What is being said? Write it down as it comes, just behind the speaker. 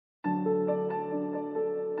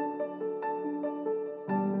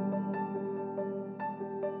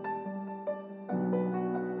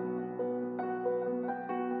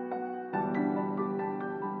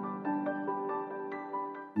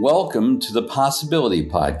Welcome to the Possibility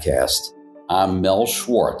Podcast. I'm Mel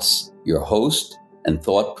Schwartz, your host and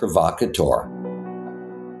thought provocateur.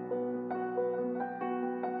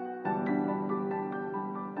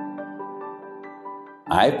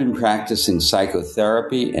 I've been practicing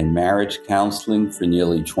psychotherapy and marriage counseling for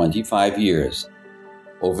nearly 25 years.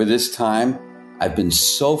 Over this time, I've been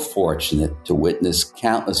so fortunate to witness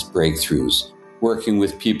countless breakthroughs working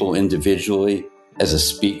with people individually, as a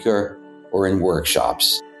speaker, or in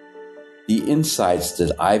workshops. The insights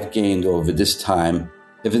that I've gained over this time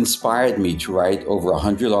have inspired me to write over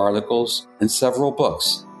 100 articles and several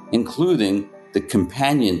books, including the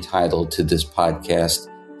companion title to this podcast,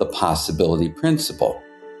 The Possibility Principle,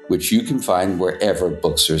 which you can find wherever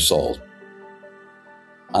books are sold.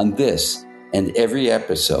 On this and every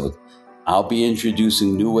episode, I'll be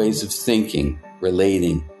introducing new ways of thinking,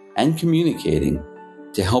 relating, and communicating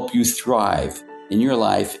to help you thrive in your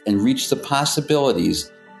life and reach the possibilities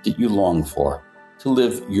that you long for to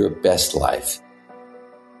live your best life.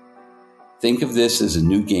 Think of this as a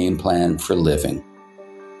new game plan for living.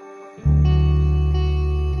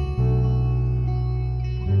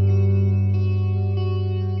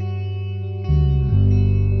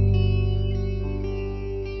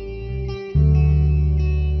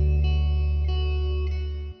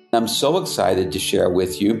 I'm so excited to share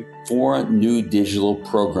with you 4 new digital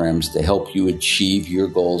programs to help you achieve your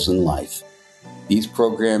goals in life. These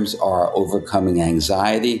programs are overcoming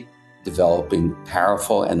anxiety, developing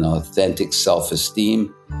powerful and authentic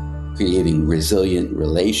self-esteem, creating resilient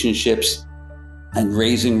relationships, and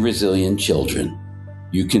raising resilient children.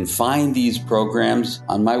 You can find these programs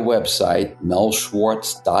on my website,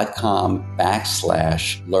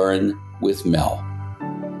 melschwartz.com/learnwithmel.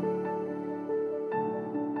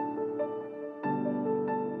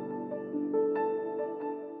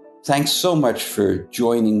 Thanks so much for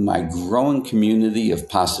joining my growing community of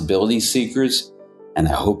possibility seekers, and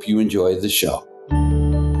I hope you enjoy the show.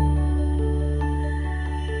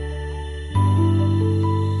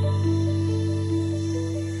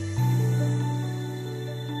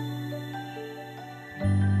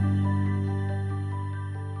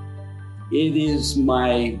 It is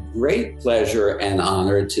my great pleasure and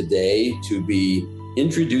honor today to be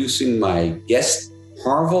introducing my guest,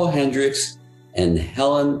 Harville Hendrix and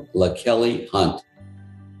Helen LaKelly Hunt.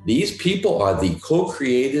 These people are the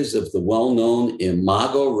co-creators of the well-known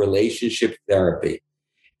Imago relationship therapy,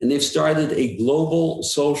 and they've started a global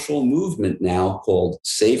social movement now called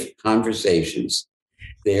Safe Conversations.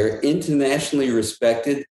 They are internationally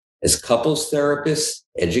respected as couples therapists,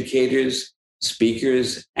 educators,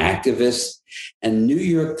 speakers, activists, and New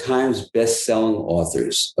York Times best-selling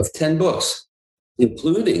authors of 10 books,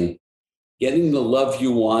 including Getting the Love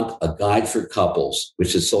You Want, A Guide for Couples,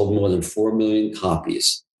 which has sold more than 4 million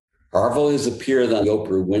copies. Harville has appeared on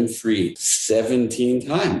Oprah Winfrey 17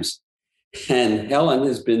 times. And Helen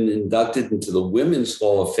has been inducted into the Women's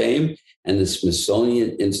Hall of Fame and the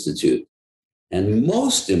Smithsonian Institute. And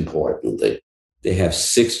most importantly, they have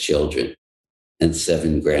 6 children and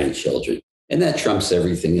 7 grandchildren. And that trumps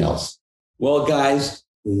everything else. Well, guys,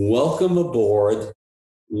 welcome aboard.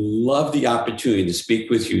 Love the opportunity to speak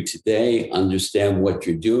with you today, understand what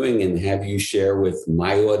you're doing, and have you share with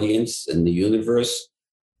my audience and the universe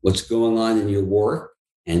what's going on in your work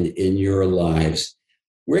and in your lives.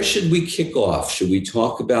 Where should we kick off? Should we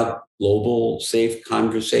talk about global safe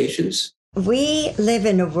conversations? We live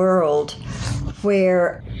in a world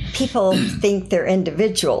where people think they're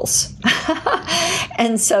individuals.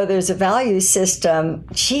 And so there's a value system.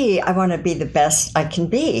 I want to be the best I can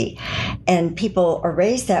be. And people are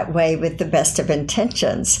raised that way with the best of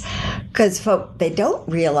intentions. Because what they don't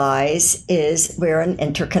realize is we're an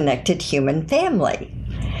interconnected human family.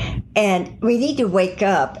 And we need to wake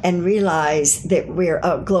up and realize that we're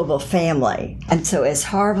a global family. And so as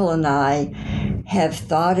Harville and I have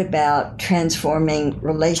thought about transforming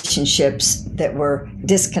relationships that were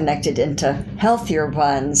disconnected into healthier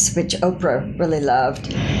ones, which Oprah really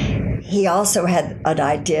loved, he also had an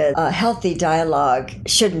idea, a healthy dialogue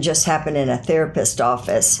shouldn't just happen in a therapist's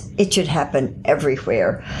office. It should happen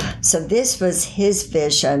everywhere. So this was his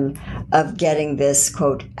vision of getting this,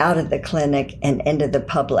 quote, out of the clinic and into the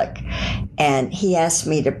public. And he asked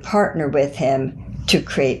me to partner with him to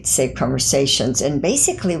create Safe Conversations. And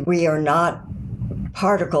basically, we are not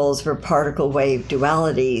particles, we're particle wave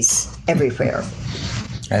dualities everywhere.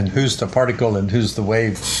 And who's the particle and who's the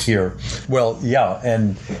wave here? Well, yeah,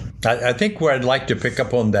 and I think where I'd like to pick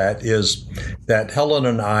up on that is that Helen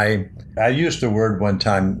and I used the word one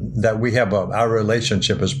time that we have our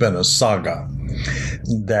relationship has been a saga.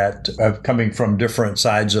 that coming from different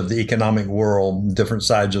sides of the economic world, different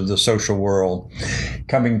sides of the social world,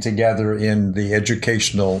 coming together in the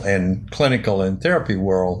educational and clinical and therapy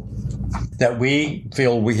world, that we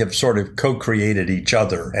feel we have sort of co-created each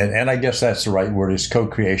other. And I guess that's the right word, is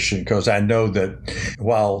co-creation, because I know that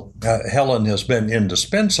while Helen has been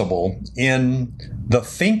indispensable in the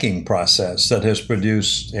thinking process that has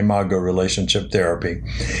produced Imago relationship therapy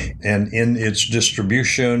and in its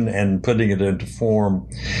distribution and putting it into form,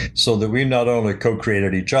 so that we not only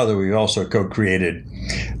co-created each other, we also co-created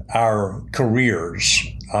our careers.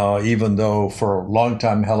 Even though for a long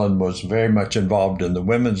time Helen was very much involved in the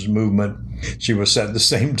women's movement, she was at the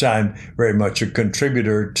same time very much a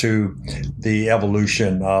contributor to the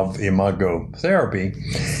evolution of Imago therapy.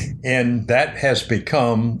 And that has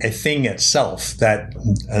become a thing itself that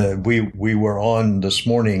we were on this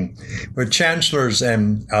morning with chancellors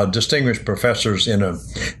and distinguished professors in a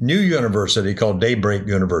new university called Daybreak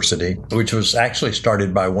University, which was actually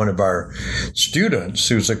started by one of our students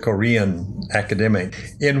who's a Korean academic,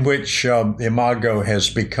 in which Imago has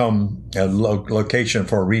become a location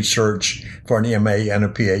for research for an MA and a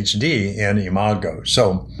PhD in Imago.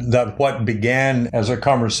 So that what began as a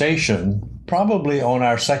conversation probably on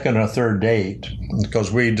our second or third date,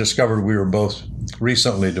 because we discovered we were both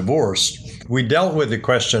recently divorced, we dealt with the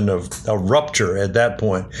question of rupture at that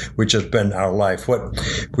point, which has been our life.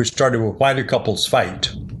 We started with why do couples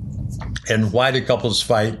fight? And why the couples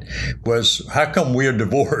fight was, how come we're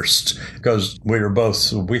divorced? Because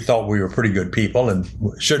we thought we were pretty good people and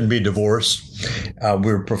shouldn't be divorced.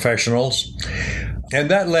 We were professionals. And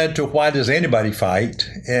that led to why does anybody fight?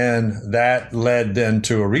 And that led then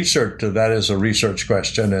to a research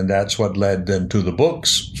question. And that's what led then to the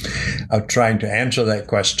books of trying to answer that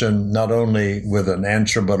question, not only with an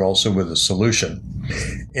answer, but also with a solution.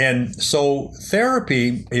 And so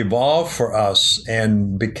therapy evolved for us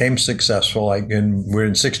and became successful. We're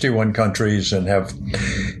in 61 countries and have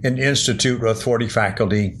an institute with 40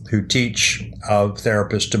 faculty who teach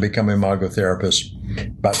therapists to become Imago therapists.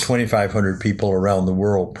 About 2,500 people around the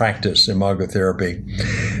world practice Imago therapy.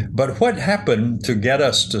 But what happened to get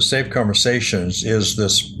us to Safe Conversations is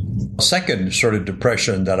this second sort of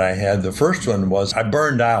depression that I had. The first one was I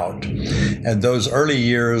burned out. And those early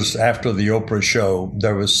years after the Oprah show,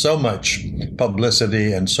 there was so much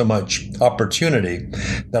publicity and so much opportunity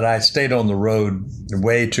that I stayed on the road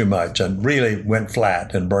way too much and really went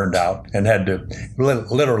flat and burned out and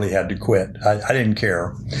literally had to quit. I didn't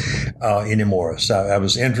care anymore. So I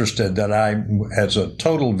was interested that I, as a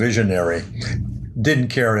total visionary, didn't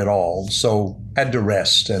care at all. So had to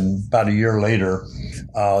rest. And about a year later,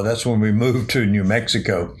 that's when we moved to New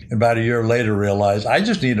Mexico. About a year later, realized I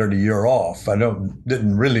just needed a year off. I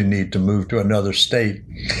didn't really need to move to another state.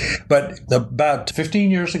 But about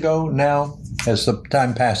 15 years ago now, as the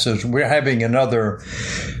time passes, we're having another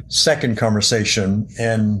second conversation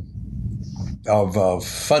of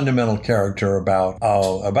fundamental character about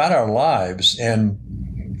our lives. And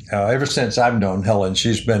ever since I've known Helen,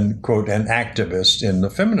 she's been, quote, an activist in the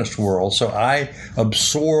feminist world. So I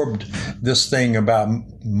absorbed this thing about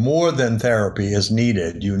more than therapy is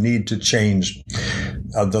needed. You need to change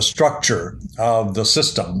the structure of the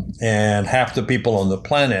system. And half the people on the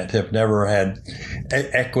planet have never had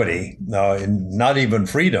equity, not even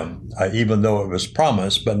freedom, even though it was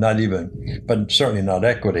promised, but certainly not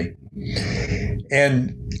equity.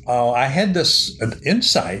 And I had this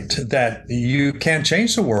insight that you can't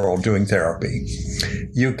change the world doing therapy.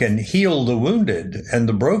 You can heal the wounded and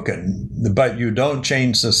the broken, but you don't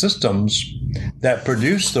change the systems that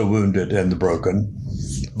produce the wounded and the broken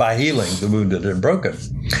by healing the wounded and broken.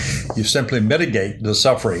 You simply mitigate the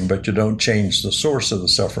suffering, but you don't change the source of the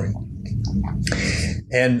suffering.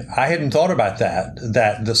 And I hadn't thought about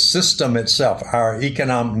that the system itself, our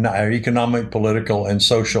economic, political, and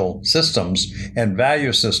social systems and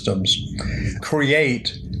value systems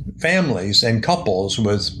create families and couples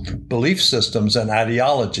with belief systems and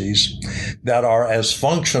ideologies that are as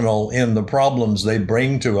functional in the problems they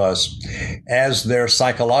bring to us as their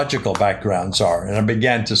psychological backgrounds are. And I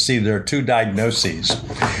began to see there are two diagnoses.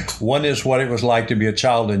 One is what it was like to be a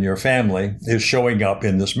child in your family is showing up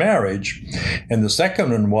in this marriage. And the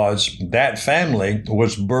second one was that family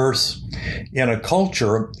was birthed in a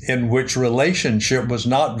culture in which relationship was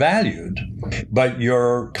not valued, but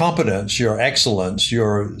your competence, your excellence,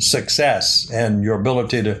 your success, and your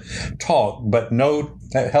ability to talk, but no.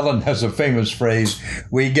 Helen has a famous phrase,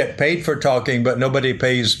 we get paid for talking, but nobody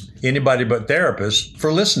pays anybody but therapists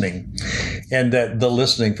for listening, and that the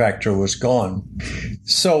listening factor was gone.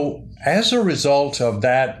 So as a result of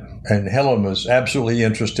that And Helen was absolutely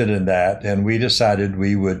interested in that. And we decided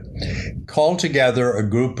we would call together a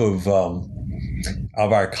group of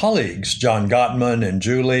our colleagues, John Gottman and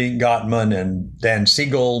Julie Gottman and Dan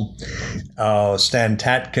Siegel, Stan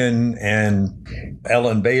Tatkin and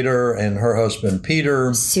Ellen Bader and her husband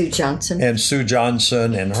Peter. Sue Johnson. And Sue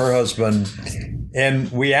Johnson and her husband.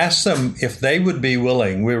 And we asked them if they would be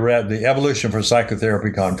willing. We were at the Evolution for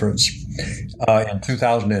Psychotherapy conference in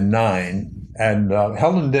 2009. And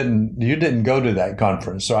Helen you didn't go to that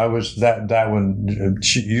conference. So I was that one,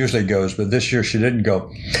 she usually goes, but this year she didn't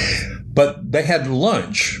go. But they had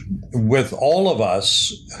lunch with all of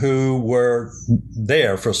us who were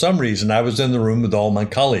there. For some reason, I was in the room with all my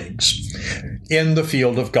colleagues in the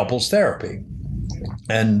field of couples therapy.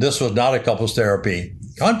 And this was not a couples therapy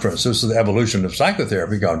conference. This is the Evolution of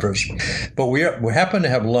Psychotherapy conference. But we happened to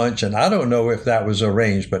have lunch, and I don't know if that was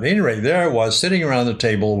arranged. But at any rate, there I was sitting around the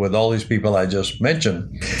table with all these people I just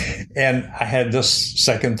mentioned. And I had this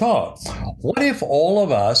second thought. What if all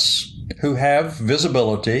of us who have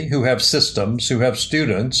visibility, who have systems, who have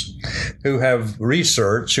students, who have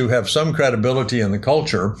research, who have some credibility in the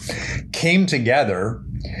culture, came together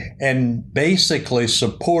and basically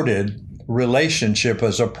supported relationship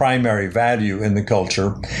as a primary value in the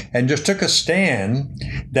culture and just took a stand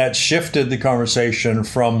that shifted the conversation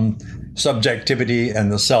from subjectivity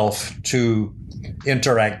and the self to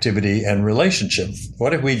interactivity and relationship?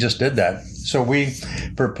 What if we just did that? So we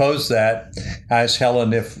proposed that. I asked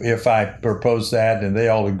Helen if I proposed that, and they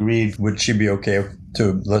all agreed. Would she be okay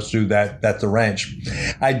to let's do that at the ranch?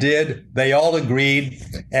 I did. They all agreed.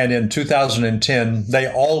 And in 2010,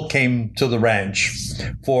 they all came to the ranch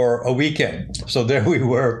for a weekend. So there we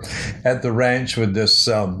were at the ranch with this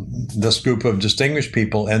group of distinguished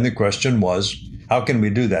people. And the question was, how can we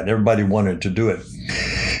do that? Everybody wanted to do it.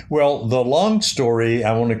 Well, the long story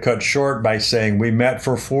I want to cut short by saying we met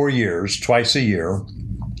for 4 years, twice a year,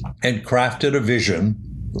 and crafted a vision.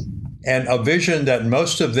 And a vision that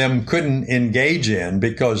most of them couldn't engage in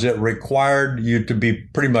because it required you to be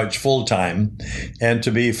pretty much full-time and to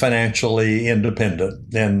be financially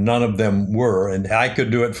independent. And none of them were. And I could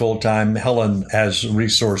do it full-time. Helen has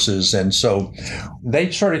resources. And so they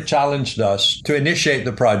sort of challenged us to initiate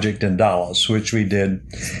the project in Dallas, which we did.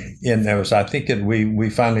 We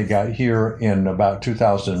finally got here in about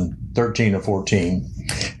 2013 or 14.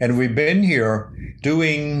 And we've been here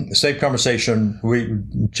doing Safe Conversation. We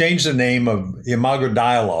changed the name of Imago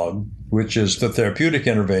Dialogue, which is the therapeutic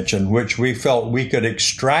intervention, which we felt we could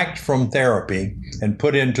extract from therapy and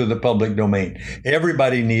put into the public domain.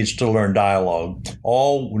 Everybody needs to learn dialogue.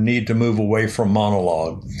 All need to move away from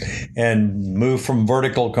monologue and move from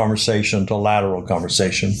vertical conversation to lateral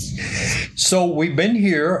conversation. So we've been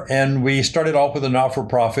here, and we started off with a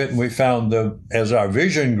not-for-profit, and we found as our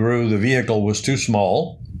vision grew, the vehicle was too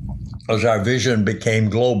small. As our vision became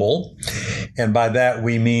global, and by that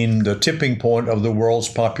we mean the tipping point of the world's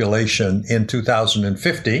population in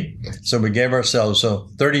 2050. So we gave ourselves a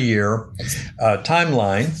 30-year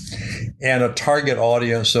timeline and a target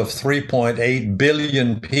audience of 3.8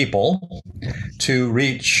 billion people to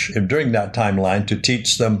reach during that timeline, to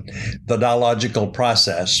teach them the dialogical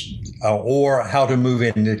process, or how to move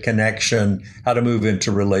into connection, how to move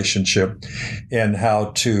into relationship, and how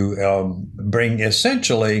to bring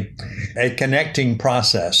essentially a connecting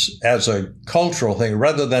process as a cultural thing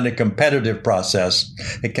rather than a competitive process,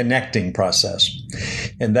 a connecting process.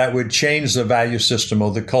 And that would change the value system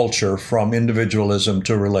of the culture from individualism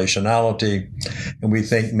to relationality. And we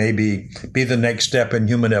think maybe be the next step in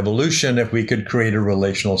human evolution if we could create a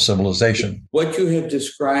relational civilization. What you have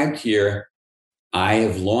described here, I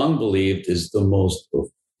have long believed is the most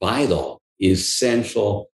vital,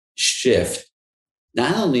 essential shift,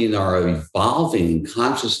 not only in our evolving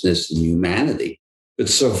consciousness and humanity, but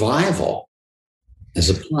survival as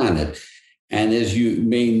a planet. And as you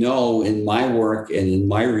may know, in my work and in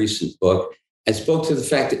my recent book, I spoke to the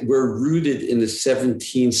fact that we're rooted in the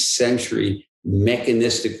 17th century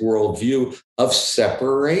mechanistic worldview of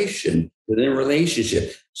separation within a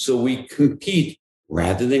relationship. So we compete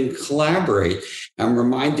rather than collaborate. I'm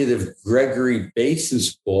reminded of Gregory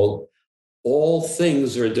Bateson's quote, all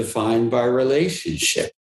things are defined by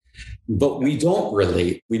relationship. But we don't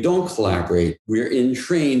relate, we don't collaborate. We're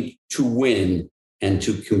entrained to win and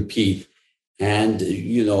to compete. And,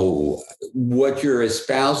 what you're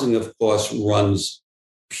espousing, of course, runs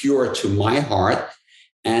pure to my heart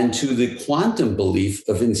and to the quantum belief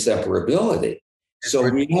of inseparability. So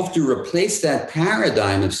we have to replace that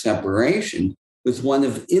paradigm of separation with one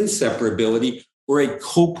of inseparability or a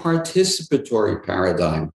co-participatory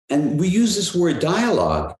paradigm. And we use this word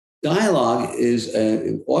dialogue. Dialogue is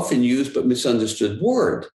often used but misunderstood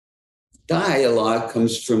word. dialogue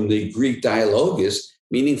comes from the Greek dialogus,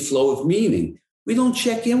 meaning flow of meaning. We don't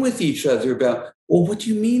check in with each other about, well, what do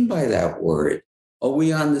you mean by that word? Are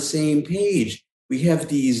we on the same page? We have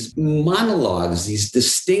these monologues, these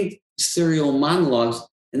distinct serial monologues,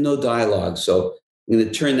 and no dialogue. So I'm going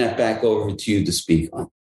to turn that back over to you to speak on.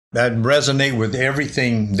 I resonate with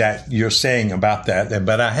everything that you're saying about that,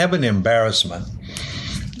 but I have an embarrassment.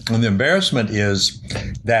 And the embarrassment is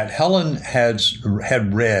that Helen had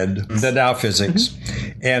read the Tao Physics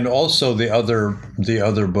and also the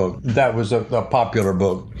other book that was a popular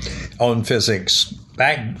book on physics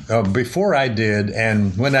back before I did,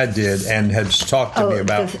 and when I did, and had talked to me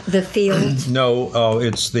about the field. No,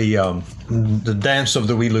 it's the Dance of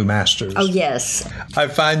the Weelu Masters. Oh, yes. I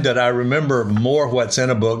find that I remember more what's in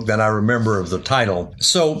a book than I remember of the title.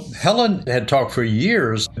 So Helen had talked for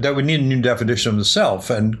years that we need a new definition of the self,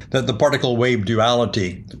 and that the particle wave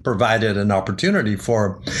duality provided an opportunity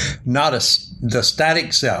for not the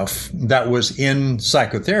static self that was in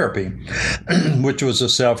psychotherapy, which was a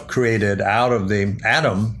self created out of the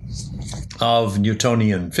atom of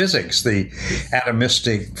Newtonian physics. The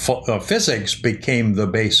atomistic physics became the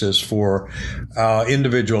basis for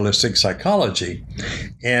individualistic psychology,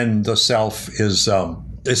 and the self is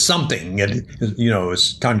something.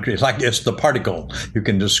 It's concrete, like it's the particle. You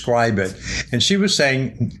can describe it. And she was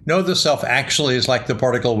saying, no, the self actually is like the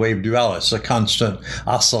particle wave duality. It's a constant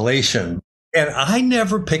oscillation. And I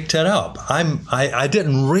never picked it up. I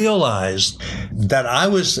didn't realize that I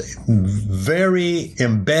was very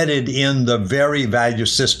embedded in the very value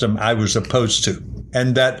system I was opposed to.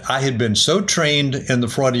 And that I had been so trained in the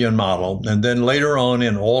Freudian model, and then later on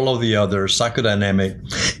in all of the other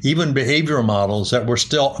psychodynamic, even behavioral models that were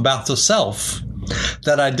still about the self,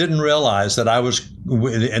 that I didn't realize that I was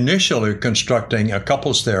initially constructing a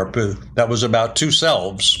couples therapy that was about two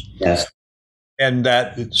selves. Yes. And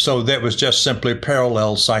that was just simply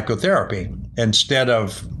parallel psychotherapy instead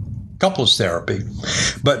of couples therapy.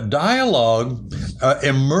 But dialogue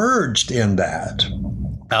emerged in that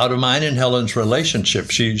out of mine and Helen's relationship.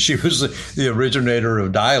 She was the originator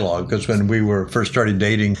of dialogue, because when we were first started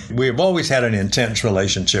dating, we have always had an intense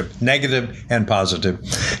relationship, negative and positive.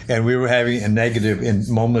 And we were having a negative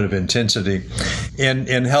moment of intensity in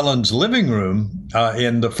Helen's living room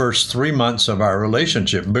in the first 3 months of our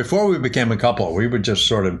relationship. Before we became a couple, we were just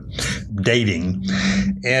sort of dating.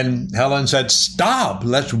 And Helen said, stop,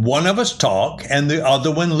 let one of us talk and the other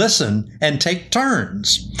one listen and take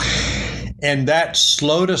turns. And that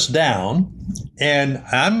slowed us down. And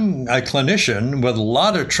I'm a clinician with a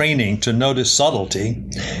lot of training to notice subtlety.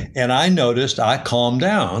 And I noticed I calmed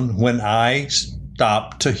down when I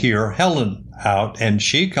stopped to hear Helen out, and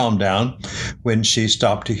she calmed down when she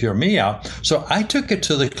stopped to hear me out. So I took it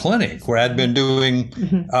to the clinic where I'd been doing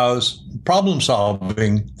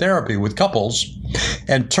problem-solving therapy with couples,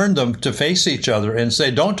 and turned them to face each other and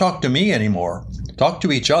say, don't talk to me anymore. Talk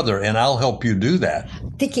to each other, and I'll help you do that.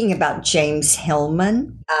 Thinking about James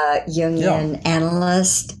Hillman, Jungian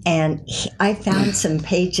analyst, and I found some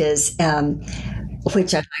pages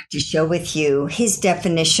which I'd like to share with you. His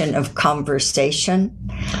definition of conversation,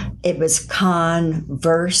 it was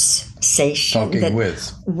conversation. Talking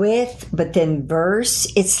with, but then verse,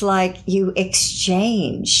 it's like you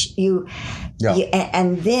exchange.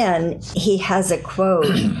 And then he has a quote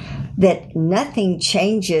that nothing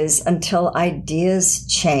changes until ideas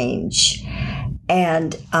change.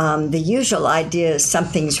 And the usual idea is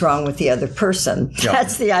something's wrong with the other person. Yeah.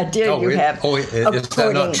 That's the idea you have. Is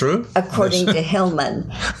that not true? According to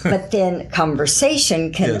Hillman. But then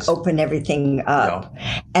conversation can open everything up.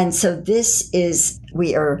 Yeah. And so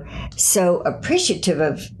we are so appreciative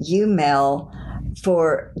of you, Mel,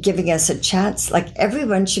 for giving us a chance. Like,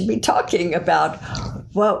 everyone should be talking about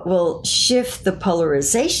what will shift the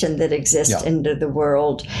polarization that exists into the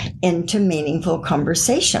world into meaningful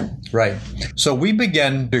conversation. Right. So we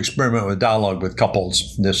began to experiment with dialogue with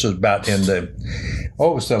couples. This was about in the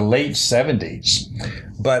late 70s.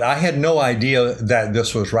 But I had no idea that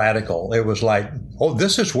this was radical. It was like,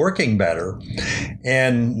 this is working better.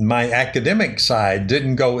 And my academic side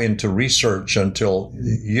didn't go into research until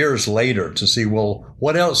years later to see,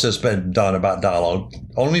 what else has been done about dialogue,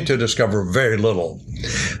 only to discover very little.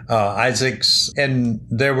 Isaac's, and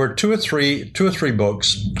there were two or three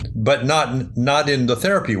books, but not in the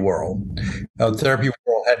therapy world. Therapy world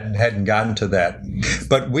hadn't gotten to that.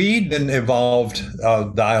 But we then evolved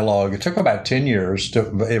dialogue. It took about 10 years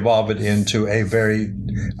to evolve it into a very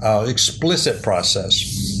explicit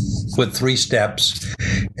process with 3 steps,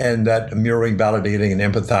 and that mirroring, validating, and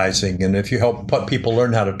empathizing. And if you help people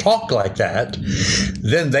learn how to talk like that,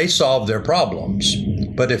 then they solve their problems.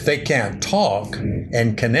 But if they can't talk,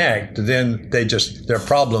 and connect, then their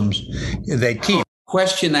problems, they keep.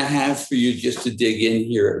 Question I have for you, just to dig in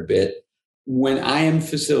here a bit. When I am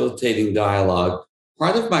facilitating dialogue,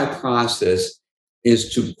 part of my process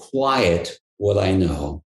is to quiet what I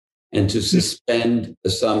know and to suspend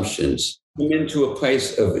assumptions, come into a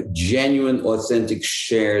place of genuine, authentic,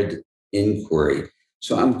 shared inquiry.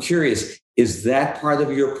 So I'm curious, is that part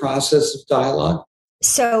of your process of dialogue?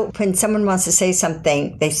 So when someone wants to say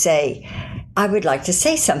something, they say, I would like to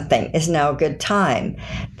say something. Is now a good time?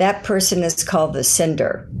 That person is called the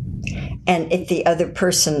sender. And if the other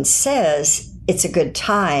person says it's a good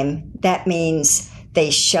time, that means they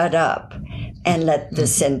shut up and let the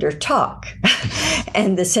sender talk.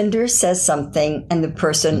 And the sender says something and the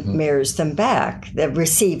person mirrors them back, the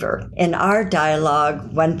receiver. In our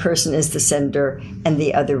dialogue, one person is the sender and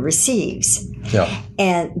the other receives. Yeah.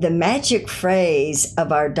 And the magic phrase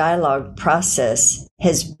of our dialogue process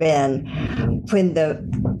has been when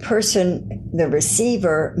the person, the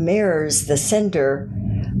receiver, mirrors the sender,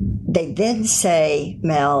 they then say,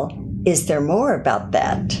 Mel, is there more about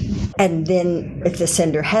that? And then if the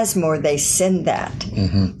sender has more, they send that.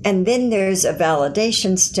 And then there's a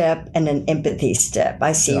validation step and an empathy step.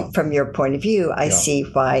 I see from your point of view, I see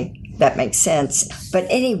why that makes sense. But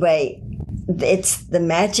anyway, it's the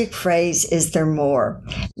magic phrase, is there more?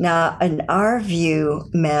 Now, in our view,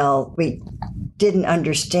 Mel, we didn't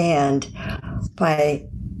understand why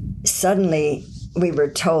suddenly we were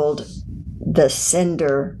told the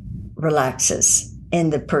sender relaxes in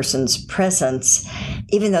the person's presence,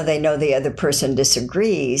 even though they know the other person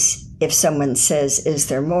disagrees. If someone says, is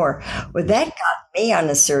there more? Well, that got me on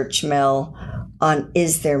a search, Mel, on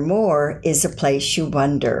is there more is a place you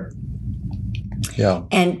wonder. Yeah.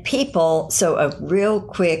 And people, so a real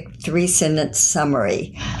quick 3-sentence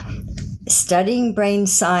summary. Studying brain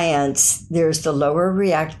science, there's the lower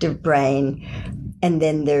reactive brain. And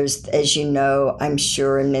then there's, as you know, I'm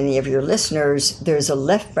sure, and many of your listeners, there's a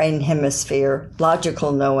left brain hemisphere,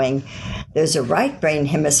 logical knowing. There's a right brain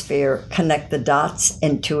hemisphere, connect the dots,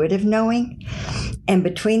 intuitive knowing. And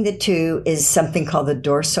between the two is something called the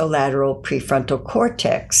dorsolateral prefrontal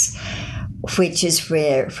cortex, which is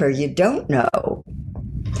where you don't know.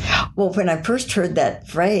 Well, when I first heard that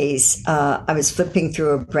phrase, I was flipping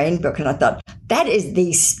through a brain book and I thought, that is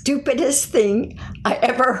the stupidest thing I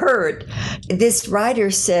ever heard. This writer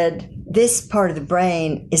said, this part of the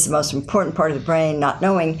brain is the most important part of the brain, not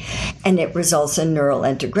knowing, and it results in neural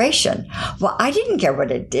integration. Well, I didn't care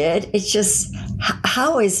what it did. It's just,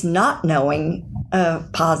 how is not knowing a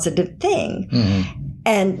positive thing?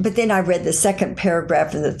 But then I read the second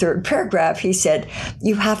paragraph and the third paragraph. He said,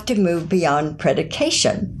 you have to move beyond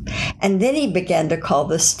predication. And then he began to call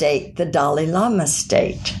the state the Dalai Lama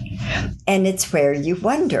state. And it's where you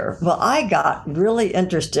wonder. Well, I got really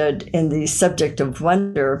interested in the subject of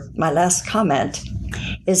wonder. My last comment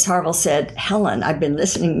is Harville said, Helen, I've been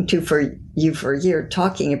listening to you for a year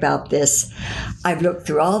talking about this. I've looked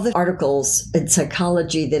through all the articles in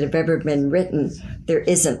psychology that have ever been written. There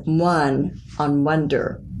isn't one on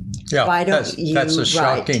wonder. Yeah, why don't that's a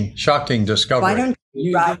shocking discovery. Why don't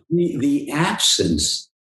you write? The absence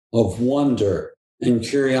of wonder and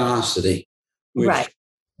curiosity, which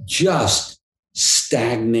just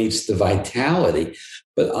stagnates the vitality.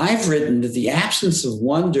 But I've written that the absence of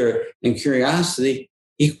wonder and curiosity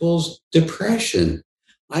equals depression.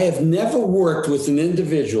 I have never worked with an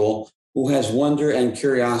individual who has wonder and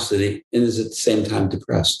curiosity and is at the same time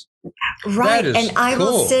depressed. Right. And I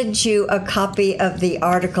will send you a copy of the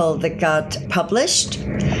article that got published.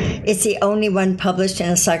 It's the only one published in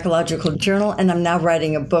a psychological journal, and I'm now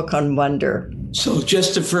writing a book on wonder. So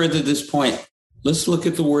just to further this point, let's look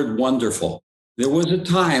at the word wonderful. There was a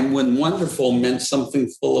time when wonderful meant something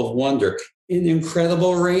full of wonder, an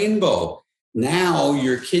incredible rainbow. Now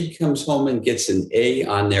your kid comes home and gets an A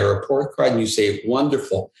on their report card and you say,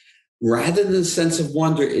 wonderful. Rather than a sense of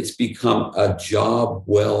wonder, it's become a job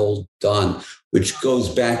well done, which goes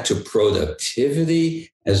back to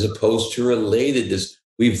productivity as opposed to relatedness.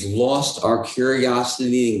 We've lost our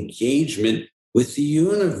curiosity and engagement with the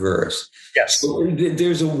universe. Yes. So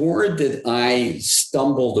there's a word that I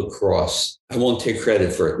stumbled across. I won't take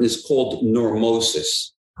credit for it. And it's called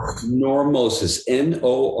normosis. Normosis,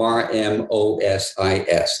 Normosis.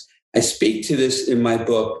 I speak to this in my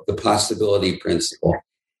book, The Possibility Principle.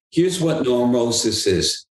 Here's what normosis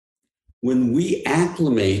is. When we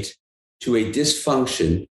acclimate to a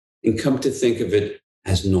dysfunction and come to think of it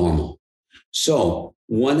as normal. So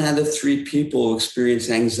 1 out of 3 people who experience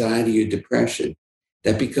anxiety or depression,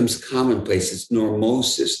 that becomes commonplace. It's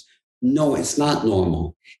normosis. No, it's not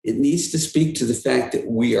normal. It needs to speak to the fact that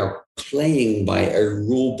we are playing by a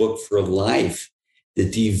rule book for life.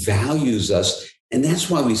 that devalues us. And that's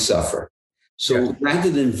why we suffer. So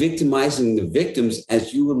rather than victimizing the victims,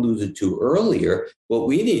 as you alluded to earlier, what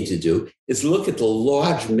we need to do is look at the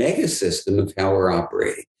large mega system of how we're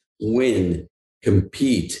operating. Win,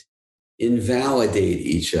 compete, invalidate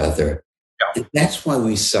each other. And that's why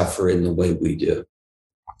we suffer in the way we do.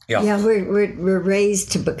 Yeah, we're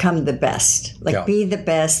raised to become the best. Be the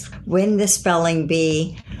best, win the spelling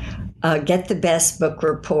bee, get the best book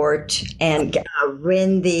report, and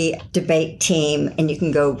win the debate team, and you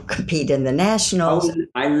can go compete in the nationals.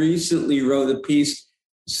 I recently wrote a piece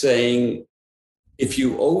saying, if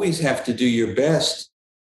you always have to do your best,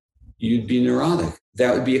 you'd be neurotic.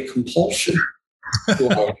 That would be a compulsion. Do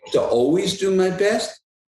I have to always do my best?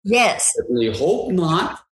 Yes. I really hope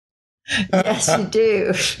not. Yes, you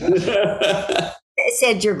do. They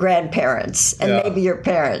said your grandparents and maybe your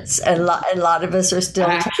parents, and a lot of us are still.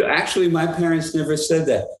 Actually, my parents never said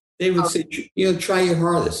that. They would say, try your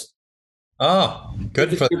hardest. Oh,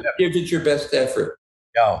 good for them. Give it your best effort.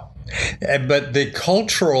 Yeah. But the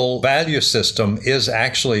cultural value system is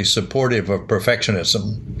actually supportive of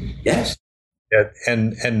perfectionism. Yes.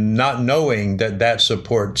 And not knowing that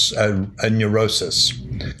supports a neurosis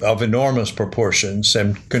of enormous proportions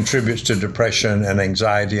and contributes to depression and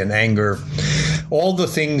anxiety and anger. All the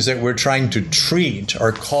things that we're trying to treat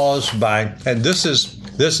are caused by, and this,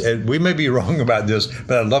 we may be wrong about this,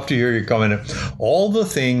 but I'd love to hear your comment. All the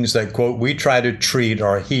things that, quote, we try to treat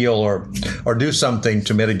or heal or do something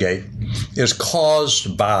to mitigate is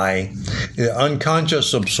caused by the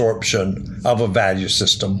unconscious absorption of a value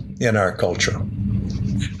system in our culture.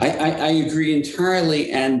 I agree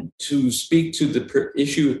entirely. And to speak to the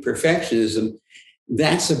issue of perfectionism,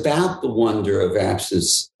 that's about the wonder of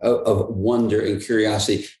absence of wonder and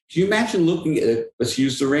curiosity. Can you imagine looking at, let's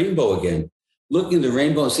use the rainbow again, looking at the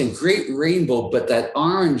rainbow and saying, great rainbow, but that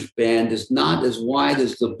orange band is not as wide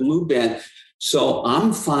as the blue band. So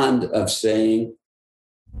I'm fond of saying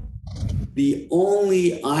the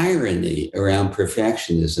only irony around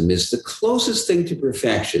perfectionism is the closest thing to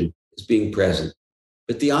perfection is being present.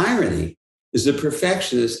 But the irony is the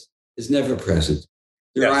perfectionist is never present.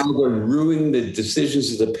 They're either ruining the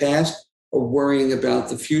decisions of the past or worrying about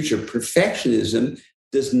the future. Perfectionism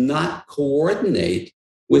does not coordinate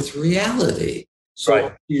with reality. So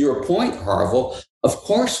to your point, Harville, of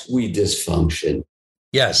course we dysfunction.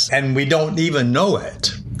 Yes, and we don't even know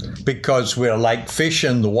it because we're like fish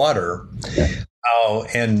in the water.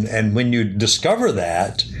 And when you discover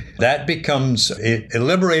that becomes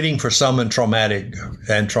liberating for some and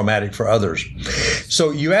traumatic for others.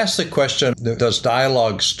 So you ask the question, does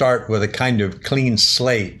dialogue start with a kind of clean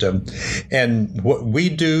slate? And what we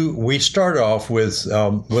do, we start off with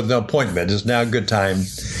an appointment. It's now a good time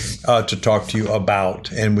to talk to you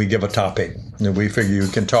about, and we give a topic. And we figure you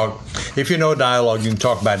can talk, if you know dialogue, you can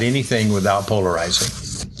talk about anything without polarizing.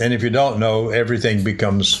 And if you don't know, everything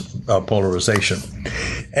becomes polarization.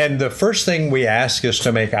 And the first thing we ask is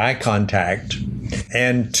to make eye contact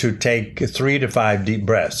and to take 3 to 5 deep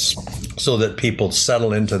breaths so that people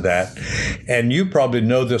settle into that. And you probably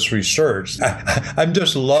know this research. I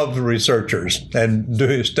just love researchers and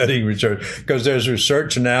studying research, because there's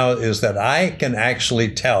research now is that I can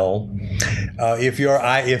actually tell if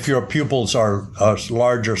your pupils are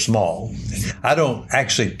large or small. I don't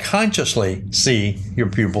actually consciously see your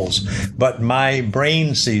pupils, but my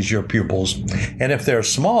brain sees your pupils. And if they're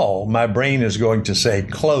small, my brain is going to say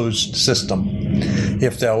closed system.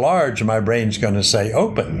 If they're large, my brain's going to say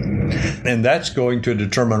open. And that's going to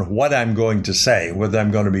determine what I'm going to say, whether I'm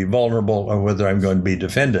going to be vulnerable or whether I'm going to be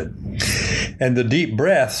defended. And the deep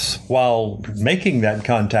breaths, while making that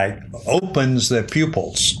contact, opens the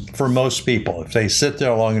pupils for most people. If they sit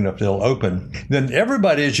there long enough, they'll open. Then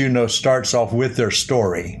everybody, as you know, starts off with their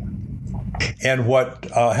story. And what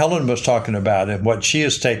Helen was talking about and what she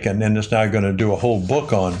has taken and is now going to do a whole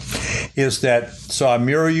book on is that, so I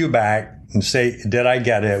mirror you back and say, did I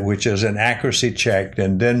get it? Which is an accuracy check.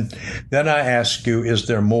 And then I ask you, is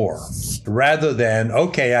there more? Rather than,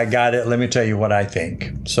 okay, I got it. Let me tell you what I think.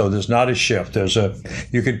 So there's not a shift.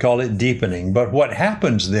 You could call it deepening. But what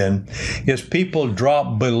happens then is people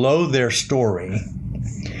drop below their story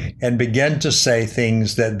and begin to say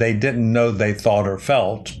things that they didn't know they thought or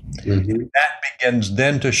felt. Mm-hmm. That begins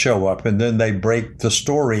then to show up, and then they break the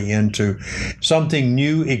story into something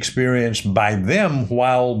new experienced by them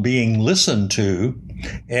while being listened to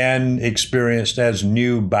and experienced as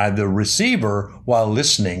new by the receiver while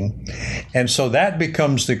listening. And so that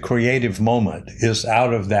becomes the creative moment, is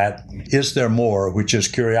out of that, is there more, which is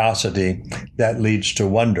curiosity that leads to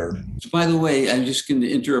wonder. So by the way, I'm just going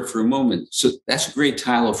to interrupt for a moment. So that's a great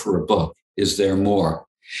title for a book, Is There More?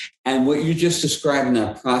 And what you just described in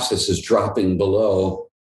that process is dropping below.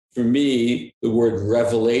 For me, the word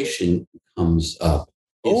revelation comes up.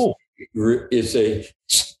 It's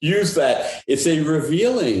a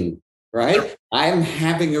revealing, right? I'm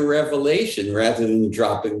having a revelation rather than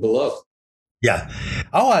dropping below. Yeah.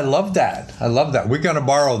 Oh, I love that. We're going to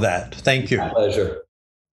borrow that. Thank you. My pleasure.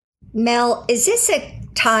 Mel, is this a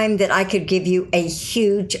time that I could give you a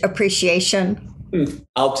huge appreciation?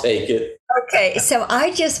 I'll take it. Okay, so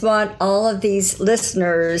I just want all of these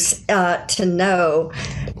listeners to know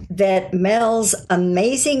that Mel's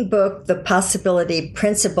amazing book, The Possibility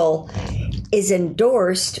Principle, is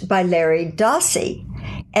endorsed by Larry Dossey.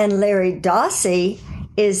 And Larry Dossey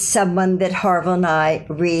is someone that Harville and I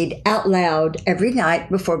read out loud every night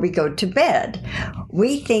before we go to bed.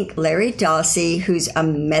 We think Larry Dossey, who's a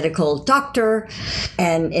medical doctor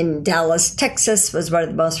and in Dallas, Texas, was one of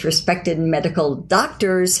the most respected medical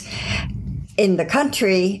doctors in the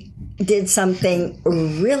country, did something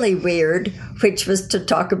really weird, which was to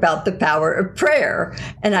talk about the power of prayer.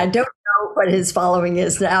 And I don't know what his following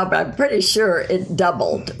is now, but I'm pretty sure it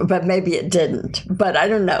doubled, but maybe it didn't, but I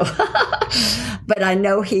don't know. But I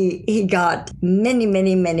know he got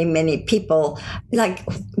many people, like,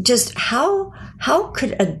 just how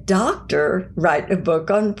could a doctor write a book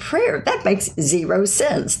on prayer? That makes zero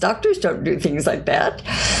sense. Doctors don't do things like that.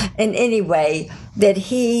 And anyway, that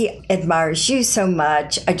he admires you so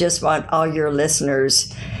much. I just want all your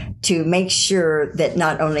listeners to make sure that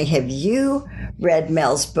not only have you read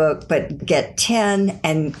Mel's book, but get 10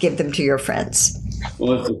 and give them to your friends.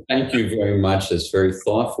 Well, thank you very much. That's very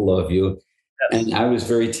thoughtful of you. And I was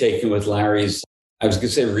very taken with Larry's, I was going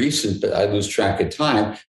to say recent, but I lose track of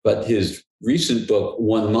time, but his recent book,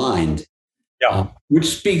 One Mind,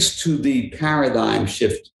 which speaks to the paradigm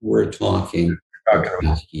shift we're talking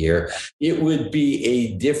about here. It would be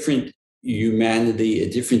a different humanity, a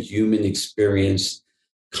different human experience,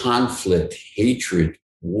 conflict, hatred,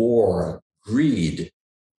 war, greed.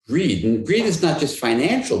 And greed is not just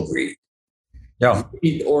financial greed. Yeah.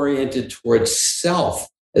 Greed oriented towards self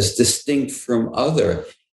as distinct from other.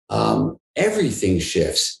 Everything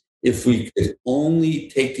shifts if we could only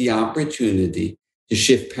take the opportunity to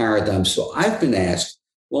shift paradigms. So I've been asked,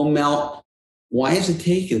 well, Mel, why has it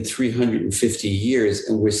taken 350 years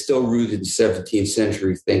and we're still rooted in 17th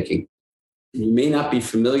century thinking? You may not be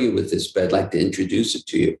familiar with this, but I'd like to introduce it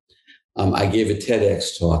to you. I gave a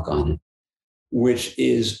TEDx talk on it, which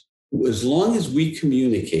is, as long as we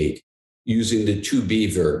communicate using the to be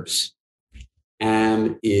verbs,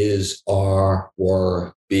 am, is, are,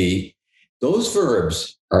 were, be, those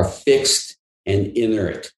verbs are fixed and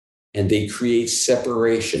inert, and they create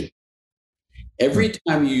separation. Every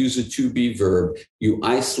time you use a to be verb, you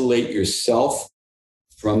isolate yourself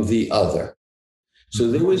from the other. So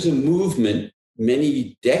there was a movement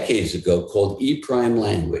many decades ago called E-prime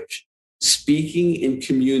language, speaking and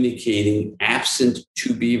communicating absent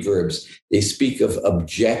to be verbs. They speak of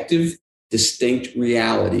objective, distinct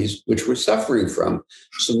realities which we're suffering from.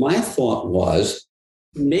 So my thought was,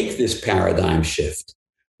 make this paradigm shift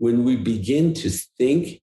when we begin to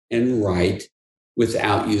think and write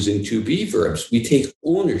without using to be verbs. We take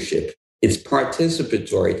ownership. It's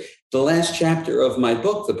participatory. The last chapter of my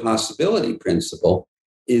book, The Possibility Principle,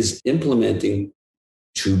 is implementing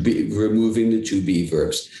to be, removing the to be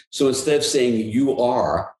verbs. So instead of saying you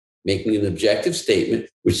are, making an objective statement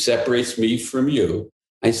which separates me from you,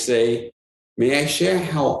 I say, may I share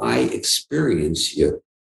how I experience you?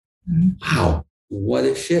 Wow, what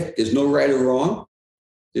a shift. There's no right or wrong.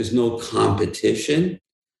 There's no competition.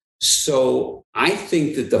 So I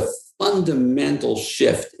think that the fundamental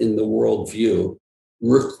shift in the worldview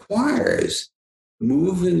requires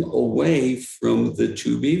moving away from the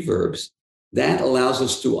to be verbs. That allows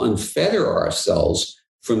us to unfetter ourselves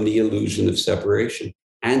from the illusion of separation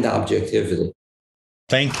and objectivity.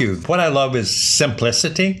 Thank you. What I love is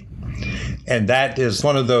simplicity. And that is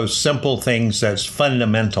one of those simple things that's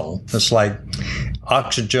fundamental. It's like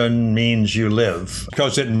oxygen means you live,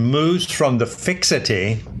 because it moves from the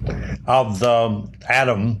fixity of the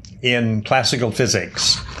atom in classical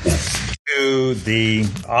physics to the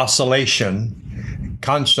oscillation,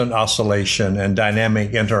 constant oscillation and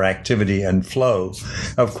dynamic interactivity and flow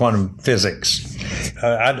of quantum physics.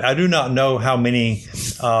 I do not know how many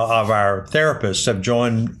of our therapists have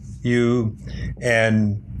joined you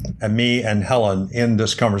and me and Helen in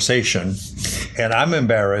this conversation. And I'm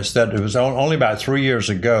embarrassed that it was only about 3 years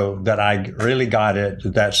ago that I really got it,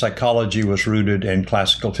 that psychology was rooted in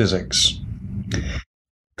classical physics.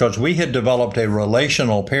 Because we had developed a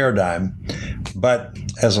relational paradigm, but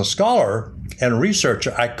as a scholar and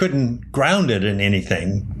researcher, I couldn't ground it in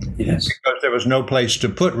anything. Yes. Because there was no place to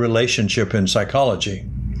put relationship in psychology.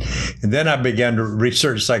 And then I began to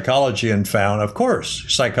research psychology and found, of course,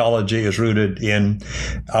 psychology is rooted in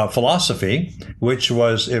philosophy, which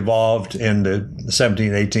was evolved in the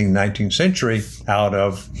 17th, 18th, 19th century out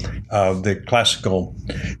of the classical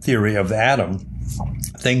theory of the atom.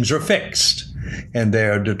 Things are fixed and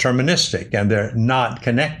they're deterministic and they're not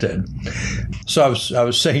connected. So I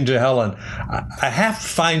was saying to Helen, I have to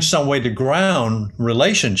find some way to ground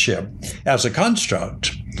relationship as a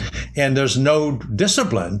construct. And there's no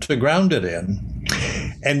discipline to ground it in.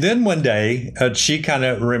 And then one day, she kind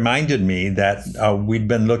of reminded me that we'd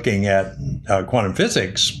been looking at quantum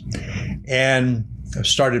physics and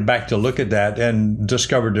started back to look at that and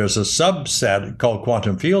discovered there's a subset called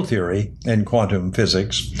quantum field theory in quantum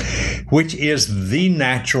physics, which is the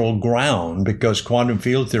natural ground because quantum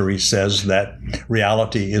field theory says that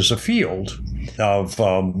reality is a field of,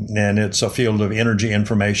 and it's a field of energy,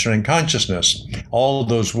 information, and consciousness. All of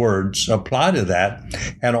those words apply to that,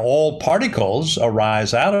 and all particles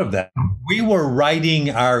arise out of that. We were writing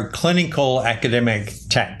our clinical academic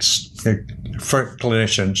text for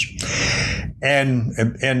clinicians,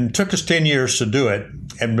 and took us 10 years to do it.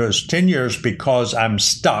 And it was 10 years because I'm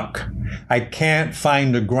stuck. I can't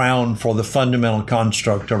find a ground for the fundamental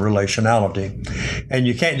construct of relationality. And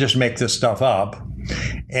you can't just make this stuff up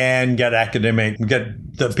and get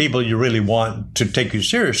the people you really want to take you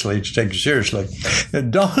seriously.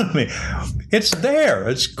 It dawned on me, it's there.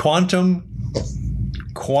 It's quantum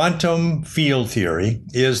field theory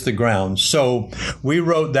is the ground. So we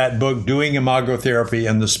wrote that book, Doing Imagotherapy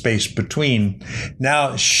in the Space Between,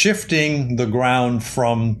 now shifting the ground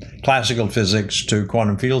from classical physics to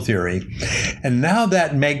quantum field theory. And now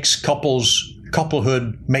that makes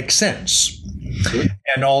couplehood make sense.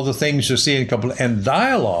 And all the things you see in couple and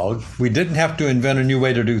dialogue, we didn't have to invent a new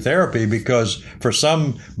way to do therapy because for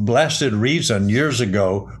some blessed reason, years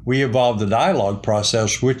ago, we evolved the dialogue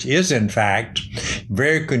process, which is in fact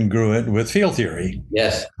very congruent with field theory.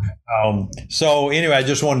 Yes. So anyway, I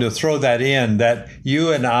just wanted to throw that in that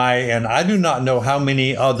you and I do not know how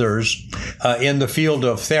many others in the field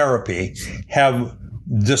of therapy have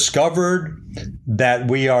discovered that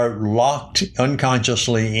we are locked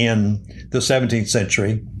unconsciously in the 17th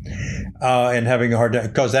century and having a hard time,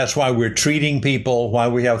 because that's why we're treating people, why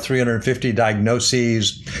we have 350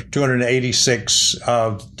 diagnoses, 286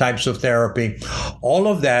 types of therapy. All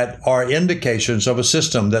of that are indications of a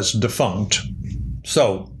system that's defunct.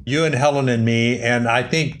 So you and Helen and me, and I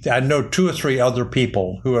think I know 2 or 3 other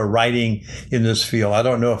people who are writing in this field. I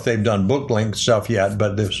don't know if they've done book length stuff yet,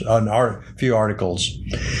 but there's a few articles.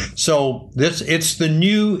 So it's the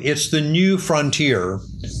new frontier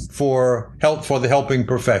for the helping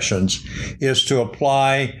professions is to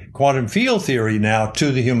apply quantum field theory now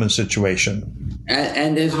to the human situation.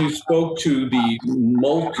 And as you spoke to the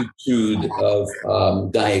multitude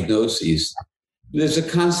of diagnoses, there's a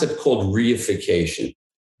concept called reification.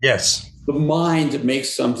 Yes. The mind makes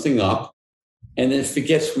something up and then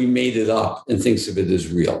forgets we made it up and thinks of it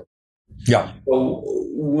as real. Yeah. So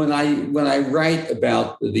when I write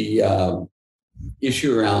about the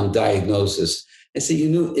issue around diagnosis, I say,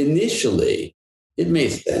 initially it made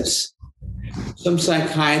sense. Some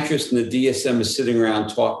psychiatrist in the DSM is sitting around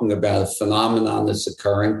talking about a phenomenon that's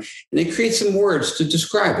occurring, and they create some words to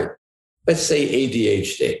describe it. Let's say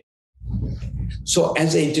ADHD. So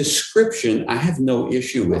as a description, I have no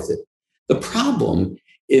issue with it. The problem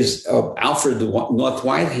is Alfred North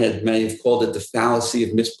Whitehead may have called it the fallacy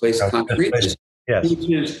of misplaced concreteness. Yes. Which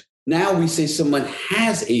is now we say someone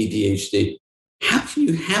has ADHD. How can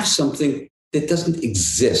you have something that doesn't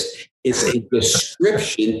exist? It's a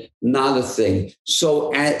description, not a thing.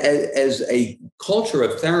 So as a culture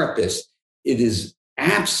of therapists, it is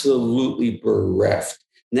absolutely bereft.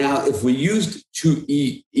 Now, if we used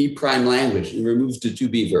E prime language and removed the to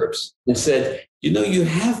be verbs and said, you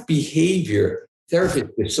have behavior,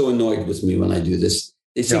 therapists get so annoyed with me when I do this.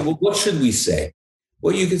 They say, well, what should we say?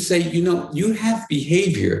 Well, you could say, you have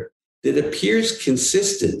behavior that appears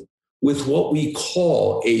consistent with what we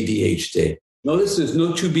call ADHD. Notice there's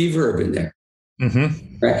no to be verb in there.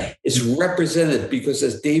 Mm-hmm. Right? It's represented because,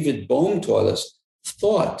 as David Bohm taught us,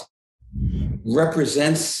 thought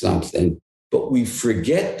represents something, but we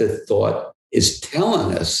forget the thought is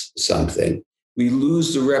telling us something. We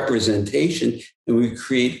lose the representation and we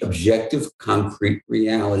create objective, concrete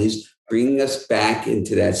realities, bringing us back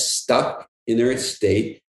into that stuck inert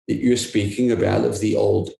state that you're speaking about of the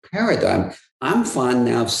old paradigm. I'm fond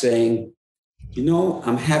now of saying,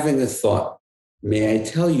 I'm having a thought. May I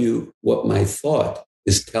tell you what my thought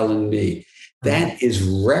is telling me? That is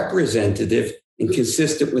representative and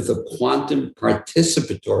consistent with a quantum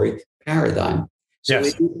participatory paradigm. So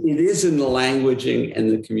Yes. it is in the languaging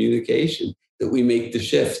and the communication that we make the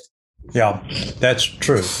shift. Yeah, that's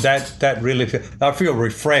true. That really, I feel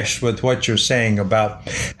refreshed with what you're saying about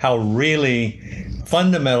how really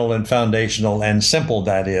fundamental and foundational and simple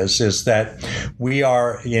that is that we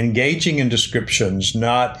are engaging in descriptions,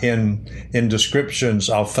 not in descriptions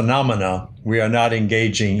of phenomena. We are not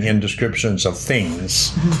engaging in descriptions of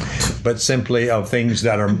things, but simply of things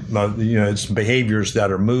that are, it's behaviors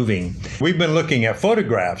that are moving. We've been looking at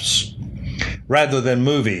photographs rather than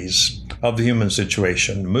movies of the human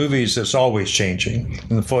situation. Movies, it's always changing.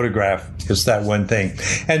 And the photograph is that one thing.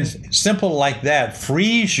 And simple like that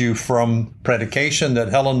frees you from predication that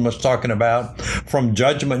Helen was talking about, from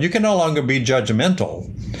judgment. You can no longer be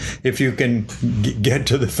judgmental if you can get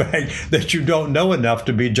to the fact that you don't know enough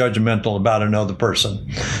to be judgmental about another person.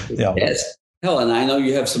 Yeah. Yes. Helen, I know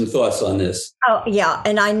you have some thoughts on this. Oh, yeah.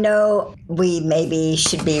 And I know we maybe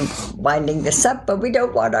should be winding this up, but we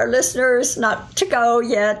don't want our listeners not to go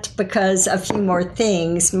yet because a few more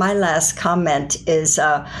things. My last comment is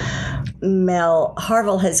Mel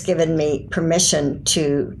Harville has given me permission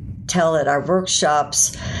to tell at our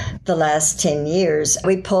workshops the last 10 years.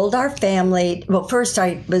 We pulled our family. Well, first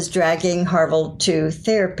I was dragging Harville to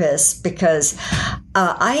therapists because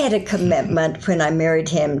I had a commitment when I married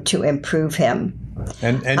him to improve him.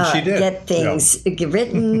 And she did. Get things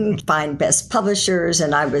written, find best publishers.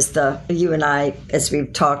 And I was you and I, as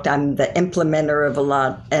we've talked, I'm the implementer of a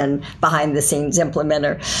lot and behind the scenes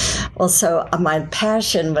implementer. Well, so my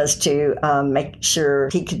passion was to make sure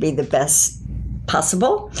he could be the best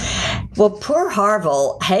possible. Well, poor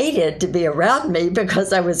Harville hated to be around me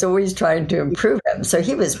because I was always trying to improve him. So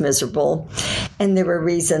he was miserable. And there were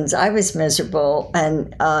reasons I was miserable.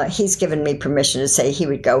 And he's given me permission to say he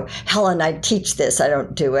would go, Helen, I teach this. I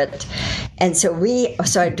don't do it. And so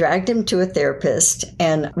I dragged him to a therapist,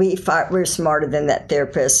 and we were smarter than that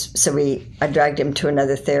therapist. So I dragged him to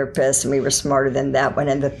another therapist, and we were smarter than that one.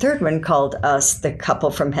 And the third one called us the couple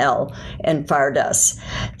from hell and fired us.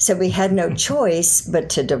 So we had no choice but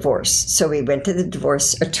to divorce. So we went to the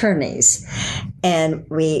divorce attorneys, and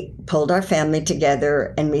we pulled our family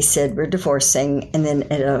together, and we said, we're divorcing. And then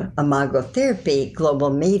at a Imago Therapy global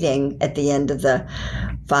meeting at the end of the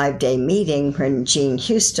 5-day meeting, when Jean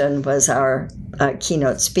Houston was our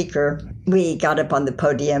keynote speaker, we got up on the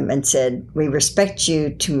podium and said, we respect you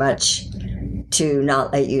too much to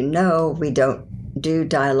not let you know. We don't do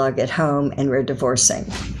dialogue at home, and we're divorcing.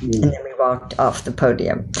 And then we walked off the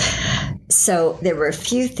podium. So there were a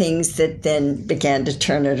few things that then began to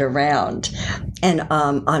turn it around. And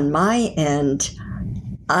on my end,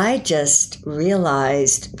 I just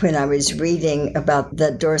realized when I was reading about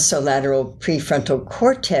the dorsolateral prefrontal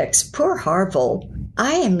cortex, poor Harville,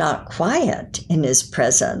 I am not quiet in his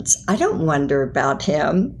presence. I don't wonder about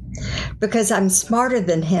him because I'm smarter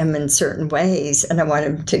than him in certain ways, and I want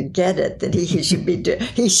him to get it, that he should be.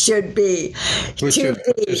 He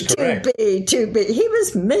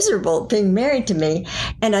was miserable being married to me.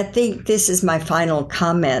 And I think this is my final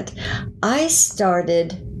comment. First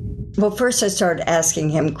I started asking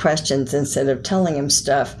him questions instead of telling him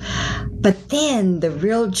stuff. But then the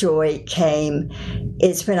real joy came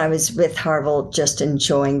is when I was with Harville just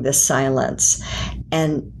enjoying the silence.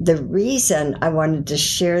 And the reason I wanted to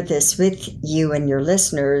share this with you and your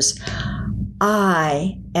listeners,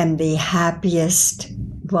 I am the happiest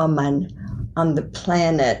woman on the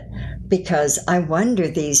planet because I wonder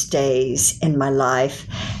these days in my life,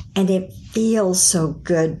 and it feels so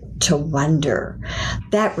good to wonder.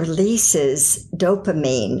 That releases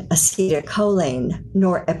dopamine, acetylcholine,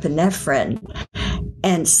 norepinephrine,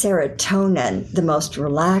 and serotonin, the most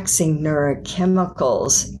relaxing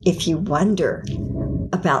neurochemicals, if you wonder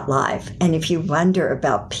about life and if you wonder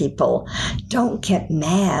about people. Don't get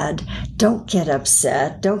mad, don't get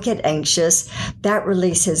upset, don't get anxious. That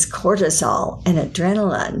releases cortisol and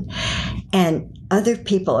adrenaline. And other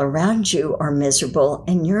people around you are miserable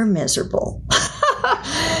and you're miserable.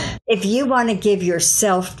 If you want to give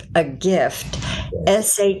yourself a gift,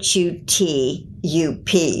 SHUTUP,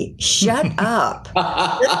 shut up.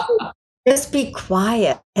 Just be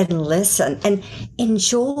quiet and listen and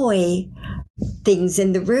enjoy things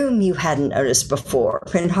in the room you hadn't noticed before.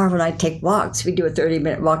 When Harville and I take walks, we do a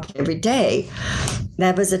 30-minute walk every day.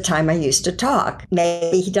 That was a time I used to talk.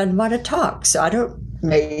 Maybe he doesn't want to talk, so I don't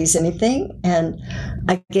raise anything, and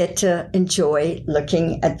I get to enjoy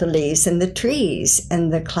looking at the leaves and the trees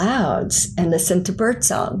and the clouds and listen to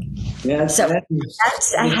birdsong. Yeah, so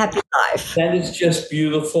that's a happy life. That is just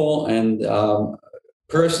beautiful. And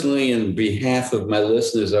personally, on behalf of my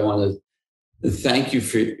listeners, I want to Thank you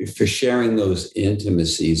for sharing those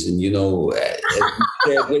intimacies. And,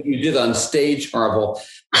 what you did on stage, Harville,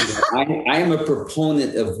 I am a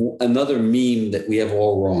proponent of another meme that we have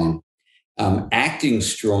all wrong. Acting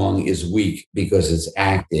strong is weak because it's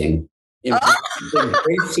acting.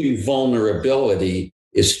 Embracing vulnerability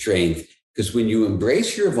is strength, because when you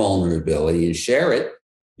embrace your vulnerability and share it,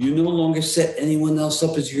 you no longer set anyone else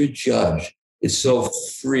up as your judge. It's so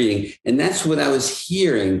freeing. And that's what I was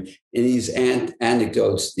hearing in these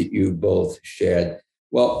anecdotes that you both shared.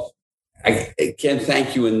 Well, I can't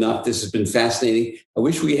thank you enough. This has been fascinating. I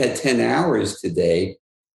wish we had 10 hours today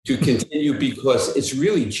to continue, because it's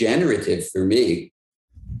really generative for me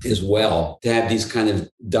as well to have these kind of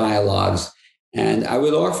dialogues. And I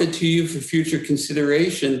would offer to you for future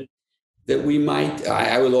consideration that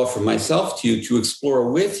I would offer myself to you to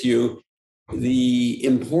explore with you the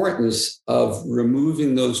importance of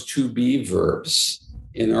removing those to be verbs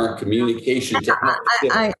in our communication.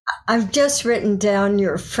 I've just written down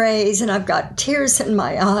your phrase, and I've got tears in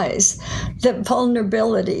my eyes, that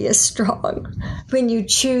vulnerability is strong. When you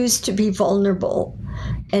choose to be vulnerable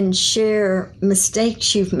and share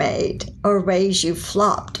mistakes you've made or ways you've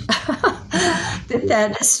flopped,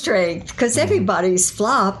 that is strength, because everybody's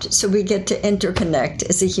flopped, so we get to interconnect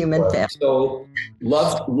as a human family. So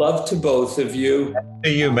love to both of you. To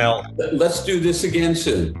you, Mel. Let's do this again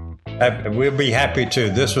soon. We'll be happy to.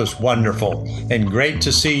 This was wonderful and great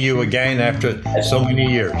to see you again after so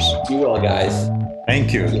many years. You well, guys.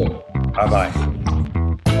 Thank you. Bye-bye.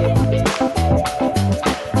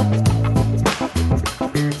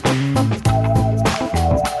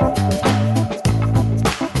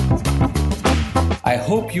 I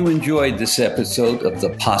hope you enjoyed this episode of the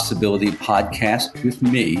Possibility Podcast with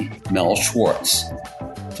me, Mel Schwartz.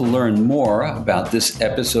 To learn more about this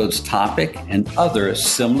episode's topic and other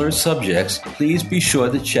similar subjects, please be sure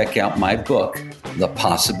to check out my book, The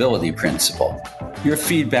Possibility Principle. Your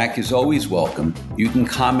feedback is always welcome. You can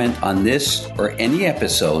comment on this or any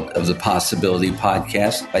episode of the Possibility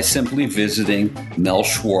Podcast by simply visiting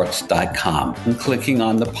melschwartz.com and clicking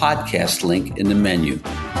on the podcast link in the menu.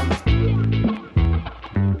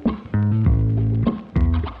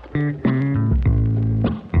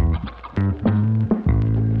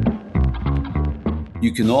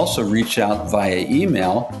 You can also reach out via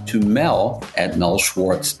email to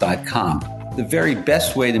mel@melschwartz.com. The very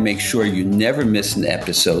best way to make sure you never miss an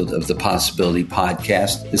episode of the Possibility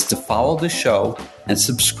Podcast is to follow the show and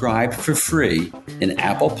subscribe for free in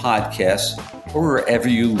Apple Podcasts or wherever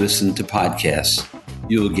you listen to podcasts.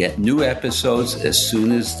 You'll get new episodes as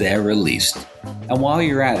soon as they're released. And while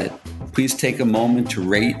you're at it, please take a moment to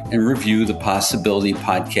rate and review the Possibility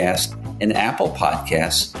Podcast in Apple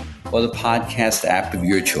Podcasts or the podcast app of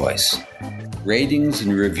your choice. Ratings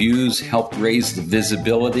and reviews help raise the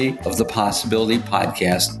visibility of the Possibility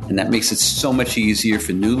Podcast, and that makes it so much easier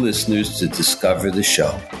for new listeners to discover the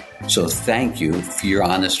show. So thank you for your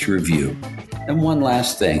honest review. And one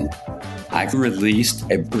last thing. I've released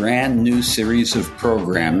a brand new series of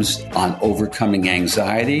programs on overcoming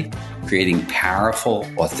anxiety, creating powerful,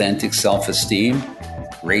 authentic self-esteem,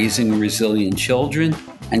 raising resilient children,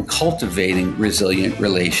 and cultivating resilient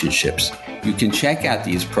relationships. You can check out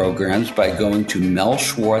these programs by going to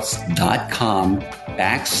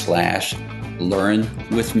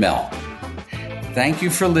melschwartz.com/learnwithmel. Thank you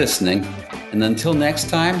for listening, and until next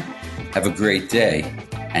time, have a great day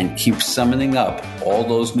and keep summoning up all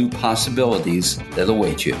those new possibilities that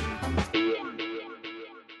await you.